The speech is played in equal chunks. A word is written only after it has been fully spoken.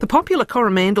The popular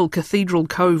Coromandel Cathedral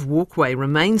Cove walkway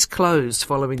remains closed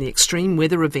following the extreme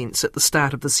weather events at the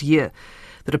start of this year.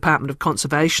 The Department of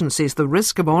Conservation says the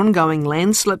risk of ongoing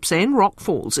landslips and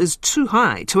rockfalls is too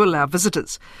high to allow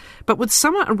visitors. But with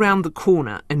summer around the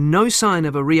corner and no sign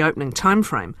of a reopening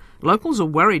timeframe, locals are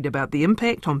worried about the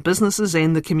impact on businesses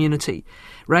and the community.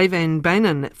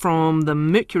 Beynen from the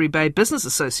Mercury Bay Business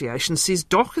Association says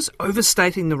DOC is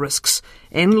overstating the risks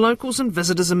and locals and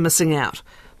visitors are missing out.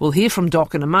 We'll hear from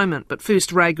DOC in a moment, but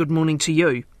first, Ray, good morning to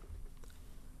you.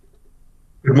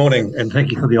 Good morning, and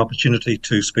thank you for the opportunity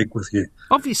to speak with you.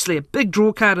 Obviously a big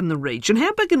drawcard in the region.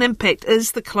 How big an impact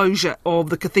is the closure of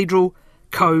the Cathedral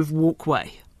Cove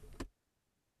walkway?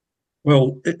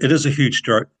 Well, it is a huge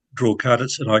drawcard.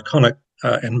 It's an iconic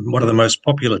and one of the most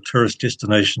popular tourist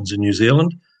destinations in New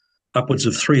Zealand. Upwards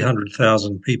of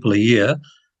 300,000 people a year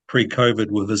pre-COVID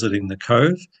were visiting the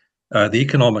Cove. The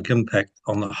economic impact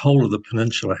on the whole of the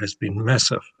peninsula has been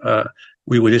massive.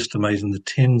 We would estimate in the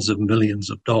tens of millions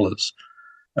of dollars.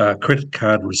 Credit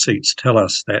card receipts tell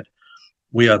us that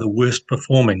we are the worst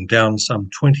performing, down some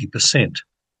 20%,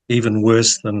 even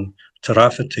worse than Te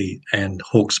Rāwhiti and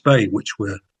Hawke's Bay, which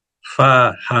were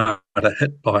far harder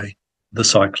hit by the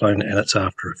cyclone and its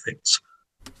after effects.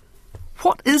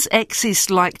 What is access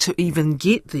like to even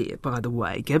get there, by the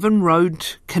way, given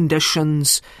road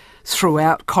conditions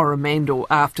throughout Coromandel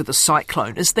after the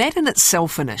cyclone? Is that in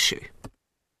itself an issue?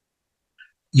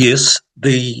 Yes,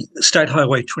 the State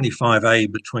Highway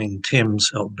 25A between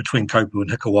Kopu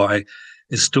and Hikawai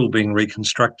is still being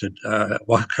reconstructed.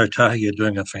 Waikakotahi are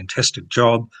doing a fantastic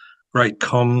job, great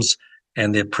comms,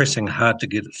 and they're pressing hard to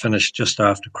get it finished just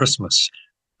after Christmas.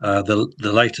 The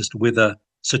latest weather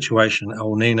situation,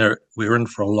 El Nino, we're in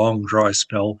for a long dry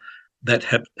spell. That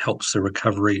helps the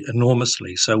recovery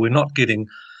enormously. So we're not getting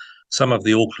some of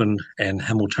the Auckland and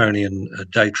Hamiltonian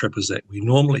day trippers that we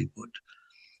normally would.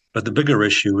 But the bigger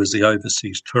issue is the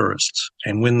overseas tourists.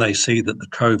 And when they see that the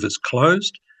Cove is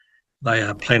closed, they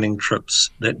are planning trips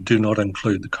that do not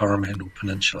include the Coromandel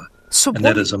Peninsula.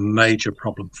 That is a major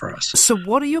problem for us. So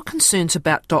what are your concerns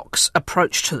about DOC's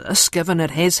approach to this, given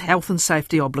it has health and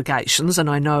safety obligations, and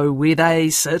I know where they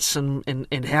sit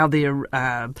and how their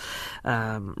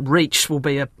reach will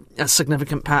be a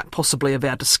significant part possibly of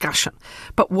our discussion.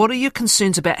 But what are your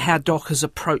concerns about how DOC is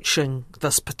approaching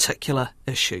this particular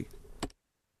issue?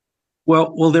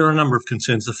 Well, there are a number of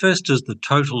concerns. The first is the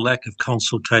total lack of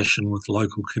consultation with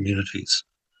local communities.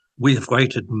 We have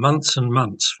waited months and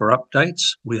months for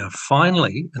updates. We are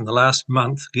finally, in the last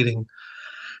month, getting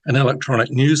an electronic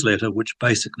newsletter which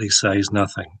basically says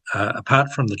nothing.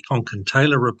 Apart from the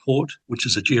Tonkin-Taylor report, which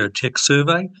is a geotech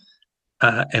survey,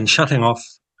 and shutting off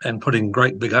and putting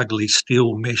great big ugly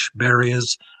steel mesh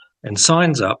barriers and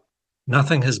signs up,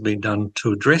 nothing has been done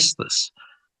to address this.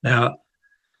 Now,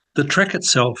 the trek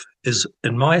itself is,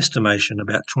 in my estimation,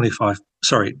 about 95%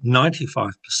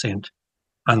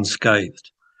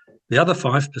 unscathed. The other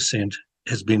 5%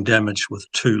 has been damaged with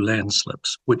 2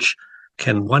 landslips, which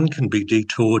one can be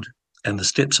detoured and the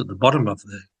steps at the bottom of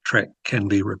the track can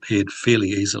be repaired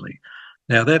fairly easily.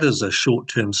 Now, that is a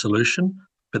short-term solution,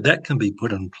 but that can be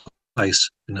put in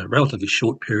place in a relatively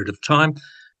short period of time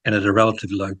and at a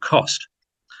relatively low cost.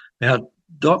 Now,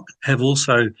 DOC have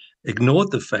also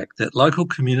ignored the fact that local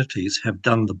communities have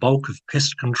done the bulk of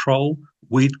pest control,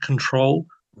 weed control,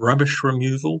 rubbish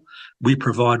removal. We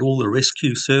provide all the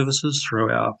rescue services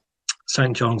through our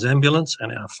St. John's ambulance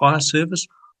and our fire service,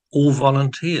 all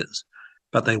volunteers.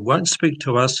 But they won't speak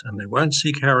to us and they won't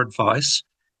seek our advice.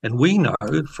 And we know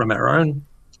from our own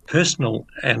personal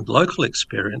and local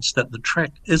experience that the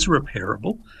track is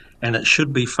repairable and it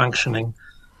should be functioning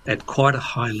at quite a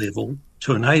high level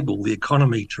to enable the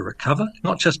economy to recover,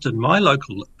 not just in my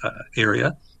local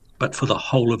area, but for the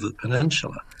whole of the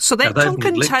peninsula. So that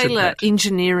Tonkin-Taylor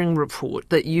engineering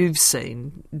report that you've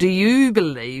seen, do you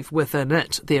believe within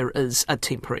it there is a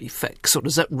temporary fix, or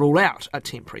does it rule out a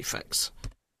temporary fix?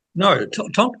 No,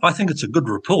 I think it's a good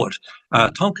report.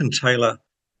 Tonkin-Taylor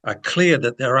are clear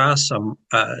that there are some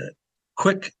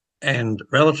quick and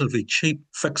relatively cheap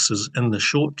fixes in the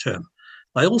short term.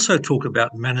 They also talk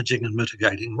about managing and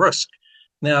mitigating risk.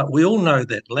 Now, we all know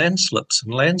that landslips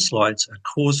and landslides are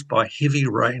caused by heavy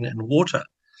rain and water.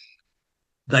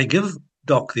 They give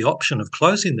DOC the option of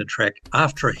closing the track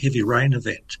after a heavy rain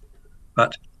event,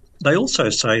 but they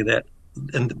also say that,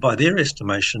 by their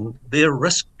estimation, their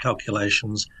risk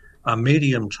calculations are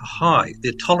medium to high.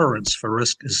 Their tolerance for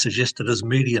risk is suggested as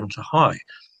medium to high.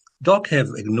 DOC have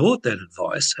ignored that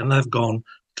advice and they've gone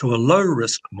to a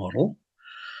low-risk model,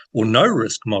 or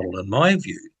no-risk model in my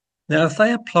view. Now, if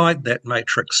they applied that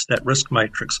risk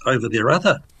matrix over their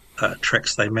other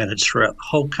tracks they manage throughout the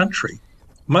whole country,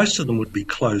 most of them would be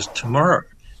closed tomorrow.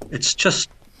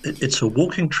 It's a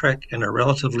walking track in a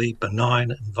relatively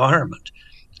benign environment.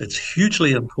 It's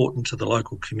hugely important to the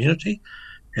local community,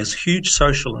 has huge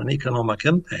social and economic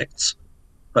impacts,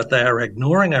 but they are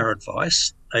ignoring our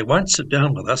advice. They won't sit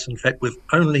down with us. In fact, we've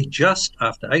only just,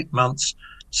 after 8 months,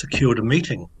 secured a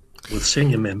meeting with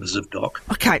senior members of DOC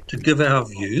to give our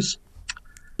views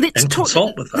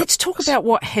consult with us. Let's talk about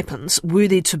what happens were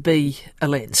there to be a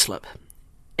landslip.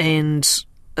 And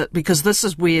because this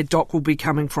is where DOC will be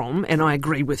coming from, and I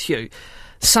agree with you,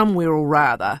 somewhere or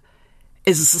rather,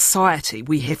 as a society,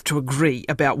 we have to agree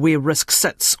about where risk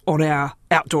sits on our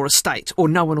outdoor estate, or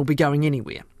no one will be going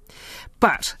anywhere.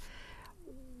 But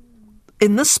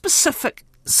in this specific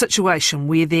situation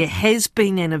where there has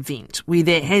been an event, where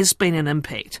there has been an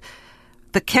impact,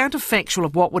 the counterfactual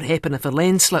of what would happen if a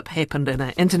landslip happened and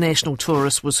an international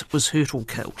tourist was hurt or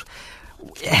killed.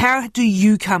 How do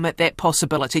you come at that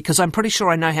possibility? Because I'm pretty sure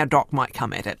I know how DOC might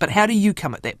come at it, but how do you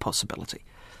come at that possibility?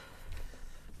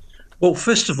 Well,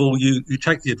 first of all, you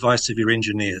take the advice of your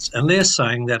engineers, and they're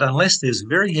saying that unless there's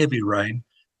very heavy rain,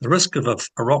 the risk of a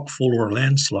rockfall or a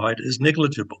landslide is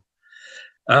negligible.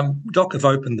 DOC have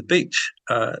opened the beach.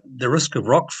 The risk of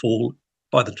rockfall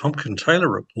by the Tompkin-Taylor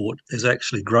report is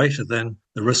actually greater than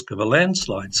the risk of a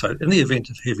landslide. So in the event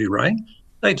of heavy rain,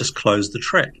 they just close the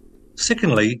track.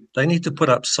 Secondly, they need to put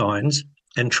up signs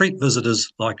and treat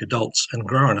visitors like adults and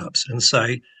grown-ups and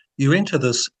say, you enter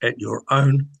this at your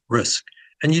own risk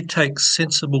and you take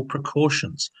sensible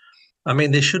precautions. I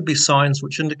mean, there should be signs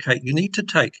which indicate you need to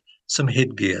take some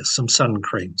headgear, some sun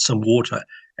cream, some water,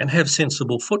 and have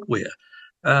sensible footwear.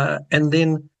 And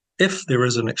then if there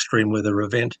is an extreme weather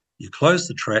event, you close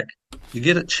the track, you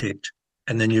get it checked,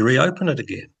 and then you reopen it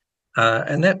again.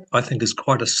 And that, I think, is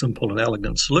quite a simple and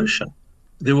elegant solution.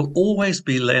 There will always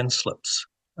be landslips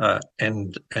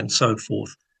and so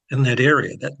forth in that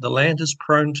area. That the land is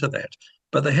prone to that,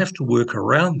 but they have to work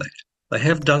around that. They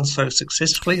have done so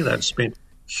successfully. They've spent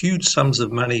huge sums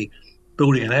of money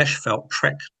building an asphalt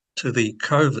track to the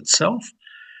cove itself,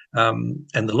 and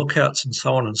the lookouts and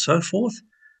so on and so forth.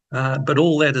 But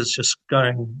all that is just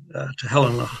going to hell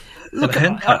in a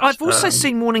handcart. I've also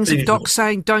seen warnings of DOC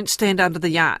saying don't stand under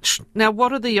the arch. Now,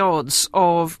 what are the odds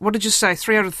of, what did you say,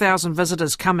 300,000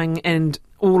 visitors coming and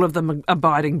all of them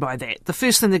abiding by that? The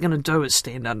first thing they're going to do is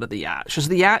stand under the arch. Is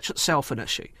the arch itself an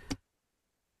issue?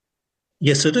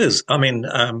 Yes, it is. I mean,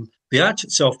 the arch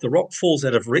itself, the rock falls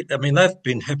that have they've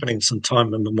been happening some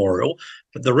time immemorial,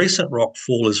 but the recent rock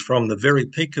fall is from the very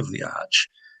peak of the arch.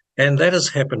 And that has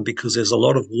happened because there's a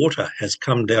lot of water has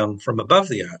come down from above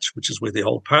the arch, which is where the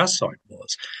old pass site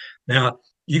was. Now,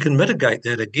 you can mitigate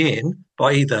that again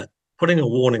by either putting a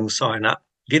warning sign up,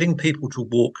 getting people to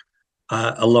walk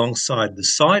alongside the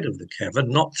side of the cavern,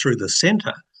 not through the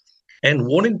centre, and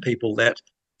warning people that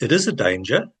it is a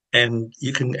danger and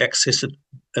you can access it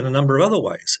in a number of other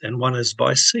ways, and one is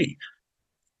by sea.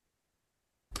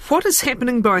 What is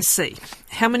happening by sea?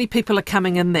 How many people are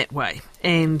coming in that way?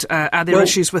 And are there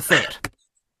issues with that?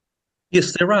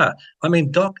 Yes, there are. I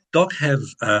mean, DOC have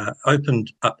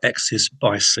opened up access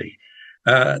by sea.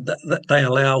 They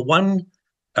allow one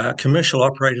commercial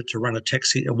operator to run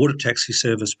a water taxi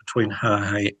service between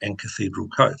Hahei and Cathedral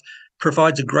Cove.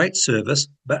 Provides a great service,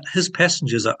 but his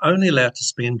passengers are only allowed to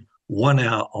spend 1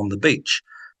 hour on the beach.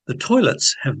 The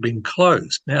toilets have been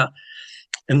closed. Now,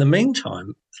 in the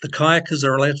meantime, the kayakers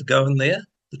are allowed to go in there.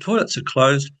 The toilets are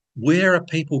closed. Where are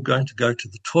people going to go to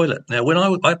the toilet? Now, when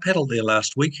I paddled there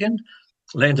last weekend,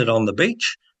 landed on the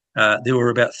beach, there were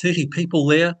about 30 people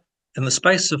there. In the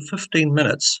space of 15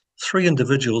 minutes, 3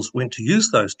 individuals went to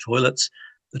use those toilets.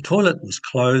 The toilet was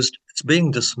closed. It's being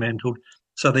dismantled.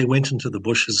 So they went into the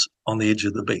bushes on the edge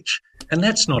of the beach. And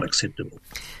that's not acceptable.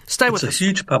 Stay with us. It's a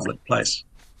huge public place.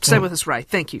 Stay with us, Ray.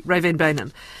 Thank you. Ray van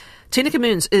Beynen. Tinaka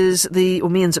Mearns is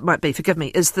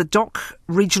the DOC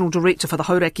Regional Director for the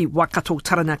Hauraki Waikato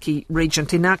Taranaki region.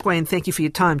 Tinaka, and thank you for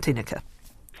your time, Tinaka.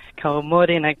 Ko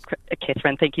morena,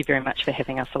 Kathryn. Thank you very much for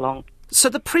having us along. So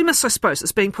the premise, I suppose,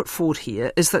 that's being put forward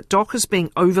here is that DOC is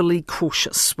being overly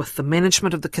cautious with the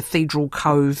management of the Cathedral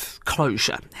Cove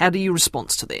closure. How do you respond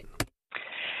to that?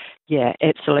 Yeah,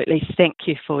 absolutely. Thank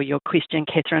you for your question,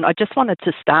 Kathryn. I just wanted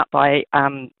to start by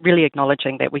really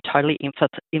acknowledging that we totally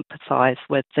empathise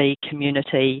with the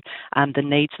community, the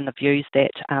needs and the views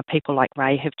that people like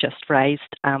Ray have just raised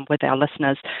with our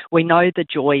listeners. We know the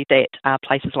joy that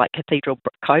places like Cathedral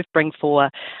Cove bring for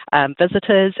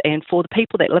visitors and for the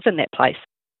people that live in that place.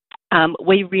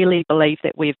 We really believe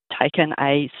that we've taken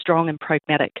a strong and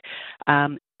pragmatic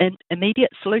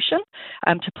immediate solution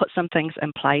to put some things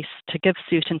in place to give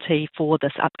certainty for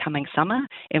this upcoming summer,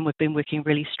 and we've been working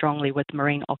really strongly with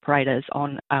marine operators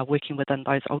on working within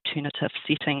those alternative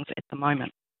settings at the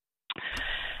moment.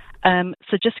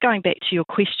 So just going back to your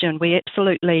question, we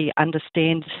absolutely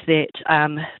understand that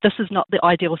this is not the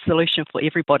ideal solution for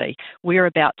everybody. We're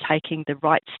about taking the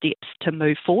right steps to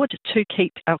move forward, to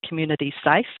keep our communities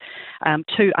safe,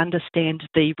 to understand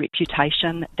the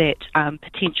reputation that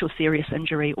potential serious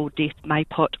injury or death may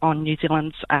put on New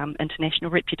Zealand's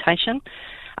international reputation.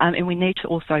 And we need to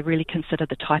also really consider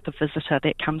the type of visitor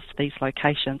that comes to these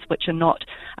locations, which are not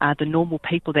the normal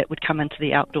people that would come into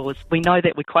the outdoors. We know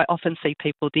that we quite often see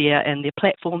people there in their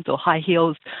platforms or high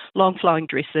heels, long flowing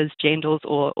dresses, jandals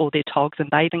or their togs and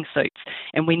bathing suits.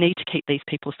 And we need to keep these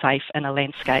people safe in a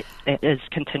landscape that is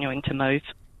continuing to move.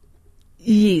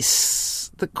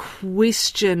 Yes, the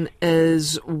question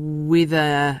is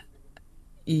whether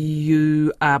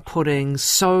you are putting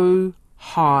so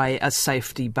high a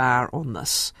safety bar on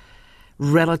this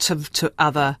relative to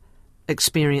other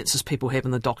experiences people have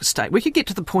in the Dock Estate. We could get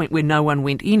to the point where no one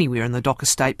went anywhere in the Dock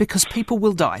Estate because people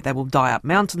will die. They will die up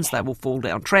mountains, they will fall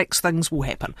down tracks, things will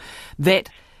happen. That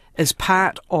is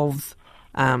part of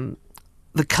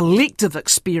the collective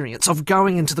experience of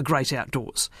going into the great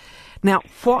outdoors. Now,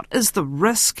 what is the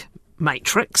risk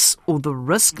matrix or the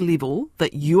risk level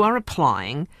that you are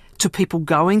applying to people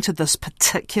going to this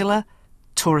particular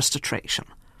tourist attraction?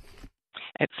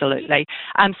 Absolutely.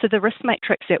 So the risk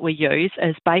matrix that we use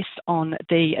is based on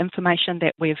the information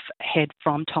that we've had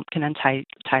from Tompkin and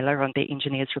Taylor on their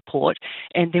engineer's report,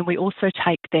 and then we also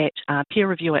take that peer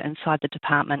reviewer inside the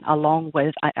department along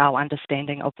with our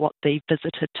understanding of what the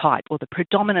visitor type or the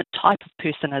predominant type of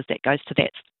person is that goes to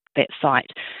that site.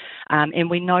 And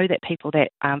we know that people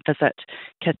that visit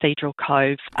Cathedral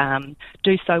Cove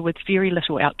do so with very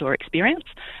little outdoor experience.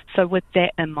 So with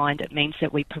that in mind, it means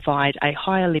that we provide a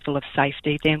higher level of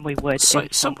safety than we would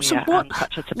such as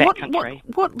the backcountry.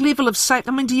 What level of safety?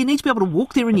 I mean, do you need to be able to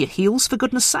walk there in your heels, for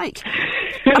goodness sake?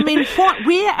 I mean,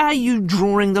 where are you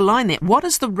drawing the line there? What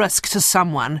is the risk to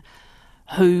someone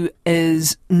who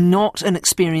is not an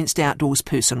experienced outdoors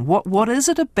person? What is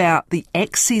it about the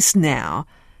access now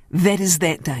that is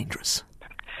that dangerous?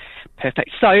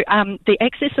 Perfect. So the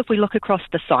access, if we look across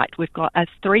the site, we've got a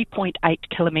 3.8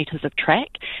 kilometres of track,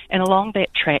 and along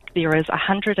that track there is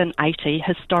 180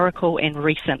 historical and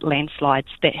recent landslides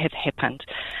that have happened.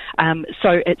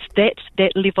 So it's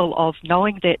that level of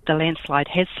knowing that the landslide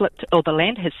has slipped, or the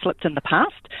land has slipped in the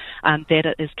past, that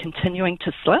it is continuing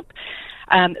to slip.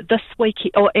 This week,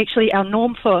 or actually our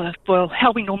norm for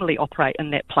how we normally operate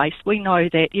in that place, we know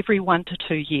that every 1 to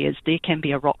 2 years there can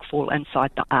be a rockfall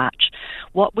inside the arch.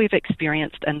 What we've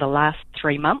experienced in the last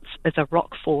 3 months is a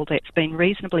rockfall that's been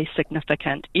reasonably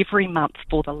significant every month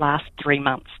for the last 3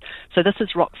 months. So this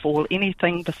is rockfall,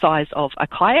 anything the size of a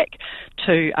kayak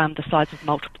to the size of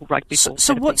multiple rugby balls.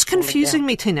 So what's confusing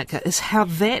me, Tinaka, is how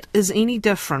that is any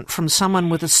different from someone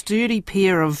with a sturdy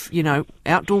pair of,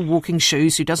 outdoor walking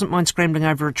shoes who doesn't mind scrambling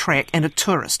over a track and a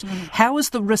tourist. How is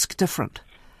the risk different?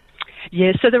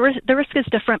 Yeah, so the risk is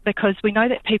different because we know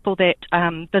that people that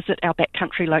visit our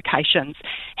backcountry locations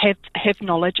have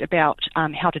knowledge about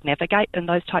how to navigate in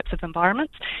those types of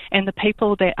environments, and the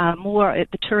people that are more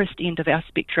at the tourist end of our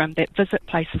spectrum that visit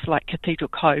places like Cathedral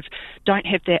Cove don't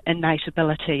have that innate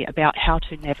ability about how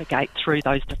to navigate through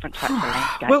those different types of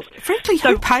landscapes. Well, frankly,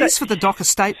 who pays for the Dock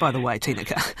Estate, by the way,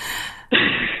 Tinaka?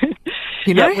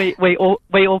 Yeah, we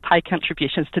all pay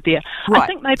contributions to there. Right. I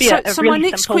think maybe so a really my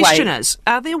next simple question way is,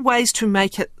 are there ways to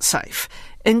make it safe,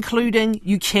 including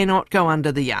you cannot go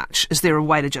under the arch? Is there a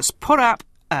way to just put up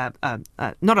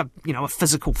not a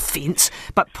physical fence,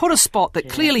 but put a spot that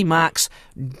clearly marks,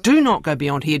 do not go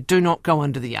beyond here, do not go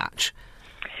under the arch?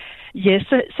 Yes,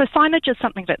 so signage is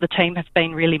something that the team have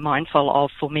been really mindful of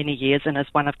for many years and is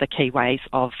one of the key ways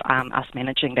of us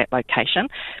managing that location.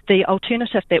 The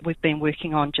alternative that we've been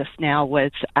working on just now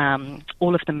with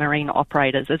all of the marine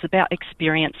operators is about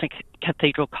experiencing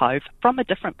Cathedral Cove from a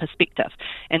different perspective,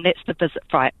 and that's the Visit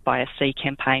by a Sea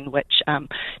campaign, which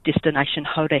Destination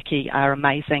Hauraki are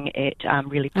amazing at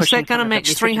really pushing. Is that going to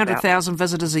match 300,000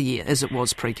 visitors a year as it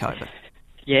was pre-COVID?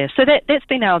 Yeah, so that's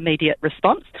been our immediate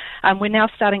response. We're now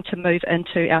starting to move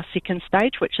into our second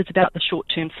stage, which is about the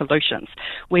short-term solutions,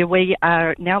 where we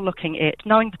are now looking at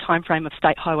knowing the timeframe of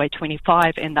State Highway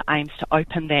 25 and the aims to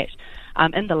open that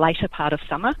in the later part of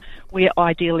summer. We're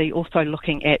ideally also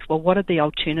looking at, what are the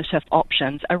alternative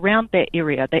options around that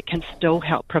area that can still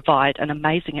help provide an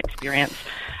amazing experience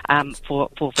for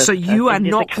visitors. So you are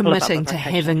not committing to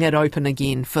having it open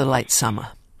again for late summer?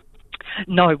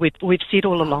 No, we've said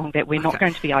all along that we're not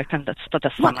going to be open for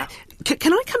the summer.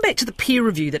 Can I come back to the peer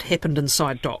review that happened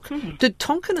inside Dock? Did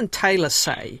Tonkin and Taylor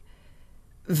say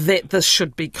that this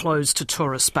should be closed to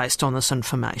tourists based on this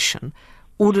information?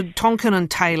 Or did Tonkin and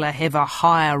Taylor have a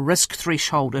higher risk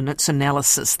threshold in its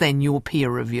analysis than your peer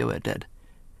reviewer did?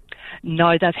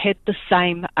 No, they've had the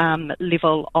same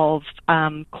level of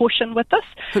caution with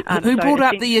this. Who brought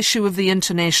up the issue of the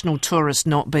international tourist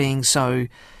not being so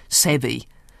savvy?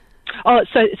 Oh,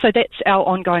 so that's our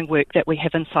ongoing work that we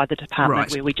have inside the department,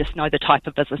 right, where we just know the type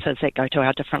of visitors that go to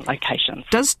our different locations.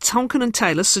 Does Tonkin and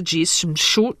Taylor suggest some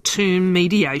short-term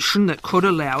mediation that could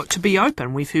allow it to be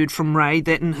open? We've heard from Ray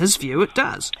that in his view it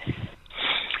does.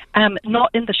 Not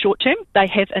in the short term. They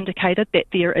have indicated that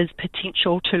there is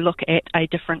potential to look at a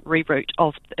different reroute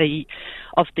of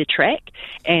the track,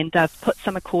 and they've put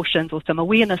some cautions or some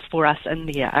awareness for us in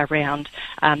there around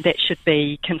that should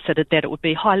be considered, that it would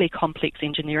be highly complex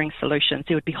engineering solutions,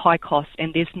 there would be high costs,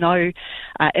 and there's no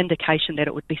indication that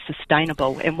it would be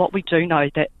sustainable. And what we do know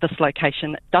that this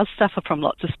location does suffer from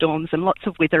lots of storms and lots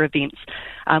of weather events.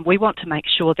 We want to make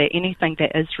sure that anything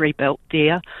that is rebuilt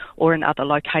there or in other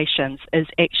locations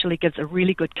actually gives a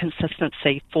really good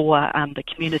consistency for the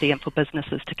community and for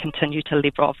businesses to continue to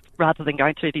live off, rather than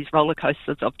going through these roller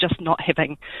coasters of just not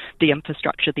having the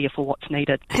infrastructure there for what's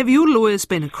needed. Have your lawyers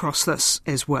been across this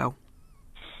as well?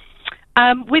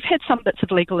 We've had some bits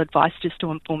of legal advice just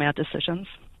to inform our decisions.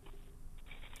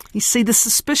 You see, the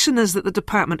suspicion is that the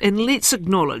department, and let's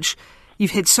acknowledge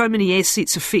you've had so many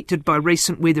assets affected by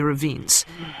recent weather events,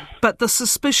 but the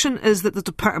suspicion is that the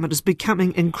department is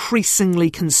becoming increasingly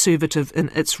conservative in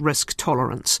its risk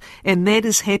tolerance, and that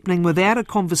is happening without a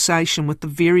conversation with the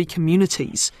very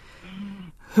communities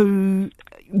who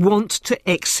want to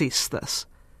access this.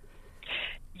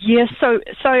 Yeah, so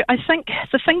I think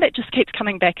the thing that just keeps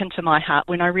coming back into my heart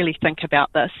when I really think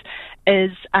about this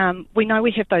is we know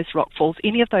we have those rock falls.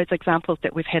 Any of those examples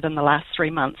that we've had in the last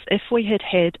 3 months, if we had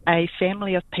had a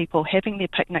family of people having their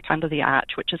picnic under the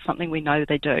arch, which is something we know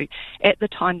they do, at the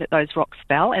time that those rocks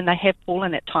fell, and they have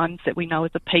fallen at times that we know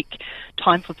is a peak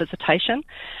time for visitation,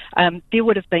 there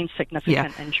would have been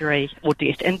significant injury or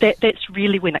death. And that's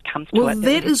really when it comes to it. Well,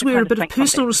 that is where a bit of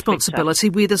personal responsibility,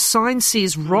 where the sign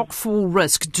says rockfall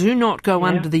risk, do not go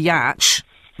under the arch.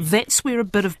 That's where a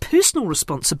bit of personal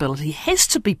responsibility has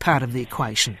to be part of the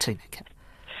equation, Tinaka.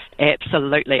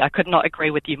 Absolutely. I could not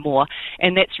agree with you more.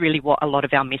 And that's really what a lot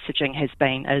of our messaging has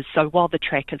been, is so while the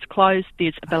track is closed,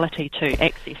 there's ability to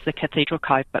access the Cathedral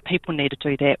Cove, but people need to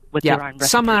do that with their own risk.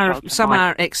 Some are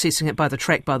accessing it by the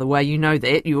track, by the way. You know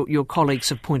that. Your colleagues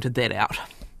have pointed that out.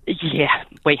 Yeah,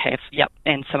 we have. Yep.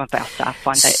 And some of our staff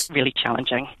find that really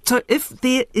challenging. So if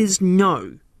there is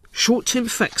no short-term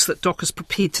fix that Dock is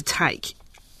prepared to take,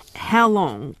 how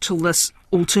long till this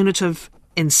alternative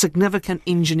and significant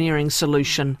engineering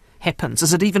solution happens?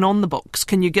 Is it even on the books?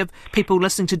 Can you give people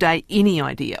listening today any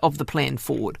idea of the plan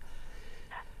forward?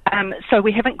 So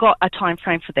we haven't got a time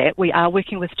frame for that. We are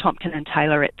working with Tonkin and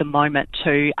Taylor at the moment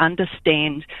to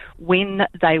understand when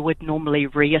they would normally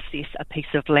reassess a piece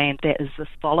of land that is this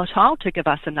volatile, to give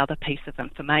us another piece of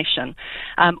information.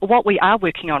 What we are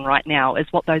working on right now is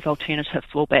what those alternatives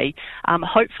will be,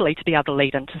 hopefully to be able to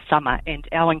lead into summer. And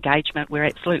our engagement, we're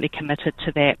absolutely committed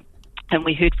to that. And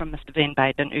we heard from Mr. Van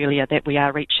Beynen earlier that we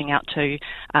are reaching out to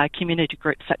community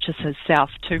groups such as himself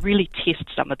to really test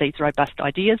some of these robust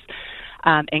ideas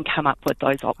and come up with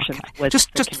those options. Okay.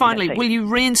 Just finally, will you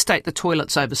reinstate the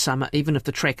toilets over summer, even if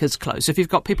the track is closed, if you've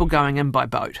got people going in by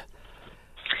boat?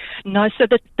 No, so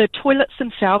the toilets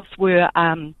themselves were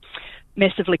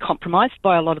massively compromised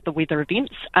by a lot of the weather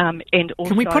events. And also,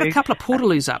 can we put a couple of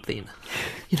portaloos up then?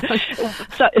 You know?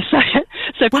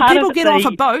 So when people get off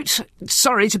a boat,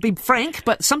 sorry to be frank,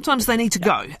 but sometimes they need to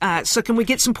go. So can we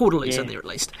get some portaloos in there at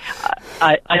least?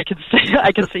 I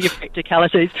can see your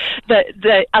practicalities.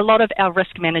 A lot of our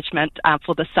risk management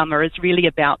for the summer is really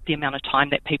about the amount of time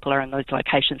that people are in those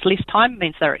locations. Less time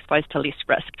means they're exposed to less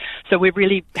risk. So we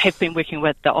really have been working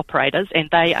with the operators, and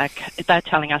they're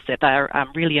telling us that they're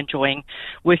really enjoying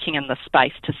working in this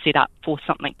space to set up for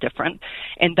something different,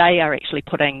 and they are actually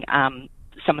putting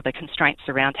some of the constraints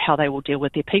around how they will deal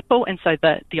with their people. And so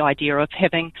the idea of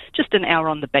having just an hour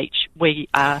on the beach, we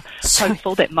are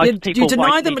hopeful that most people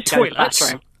won't need to go to the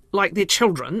bathroom. Like their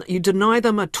children, you deny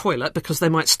them a toilet because they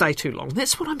might stay too long.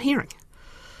 That's what I'm hearing.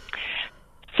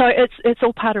 So it's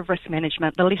all part of risk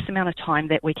management. The less amount of time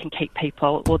that we can keep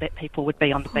people, or that people would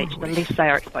be on the beach, the less they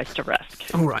are exposed to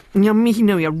risk. All right. Now, mihi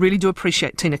nui, I really do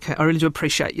appreciate, Tinaka, I really do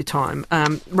appreciate your time.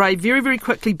 Ray, very, very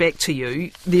quickly back to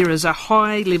you. There is a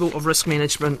high level of risk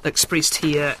management expressed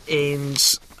here and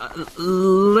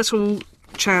little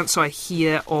chance I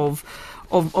hear of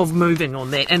moving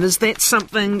on that? And is that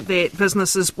something that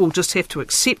businesses will just have to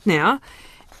accept now?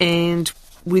 And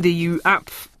whether you up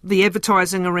the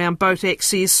advertising around boat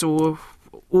access or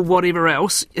whatever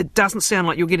else, it doesn't sound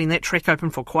like you're getting that track open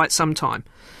for quite some time.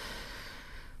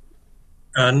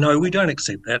 No, we don't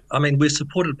accept that. I mean, we're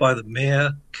supported by the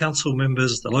Mayor, council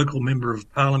members, the local Member of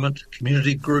Parliament,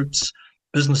 community groups,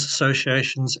 business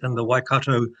associations and the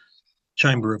Waikato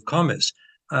Chamber of Commerce.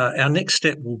 Our next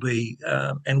step will be,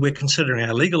 and we're considering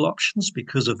our legal options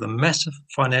because of the massive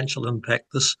financial impact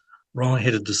this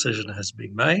wrong-headed decision has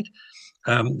been made.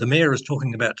 The Mayor is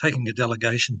talking about taking a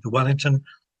delegation to Wellington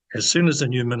as soon as the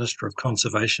new Minister of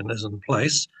Conservation is in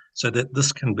place so that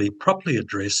this can be properly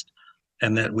addressed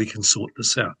and that we can sort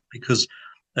this out, because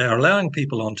they are allowing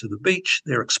people onto the beach,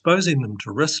 they're exposing them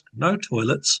to risk, no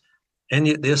toilets, and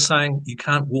yet they're saying you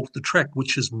can't walk the track,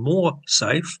 which is more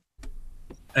safe,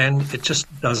 and it just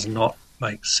does not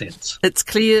make sense. It's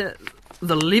clear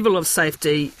the level of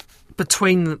safety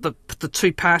between the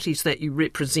two parties that you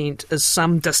represent is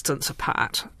some distance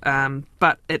apart,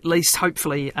 but at least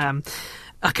hopefully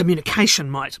a communication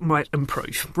might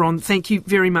improve. Ron, thank you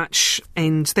very much,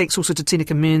 and thanks also to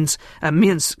Tinaka Mearns,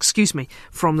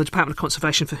 from the Department of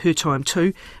Conservation for her time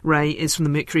too. Ray is from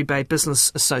the Mercury Bay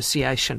Business Association.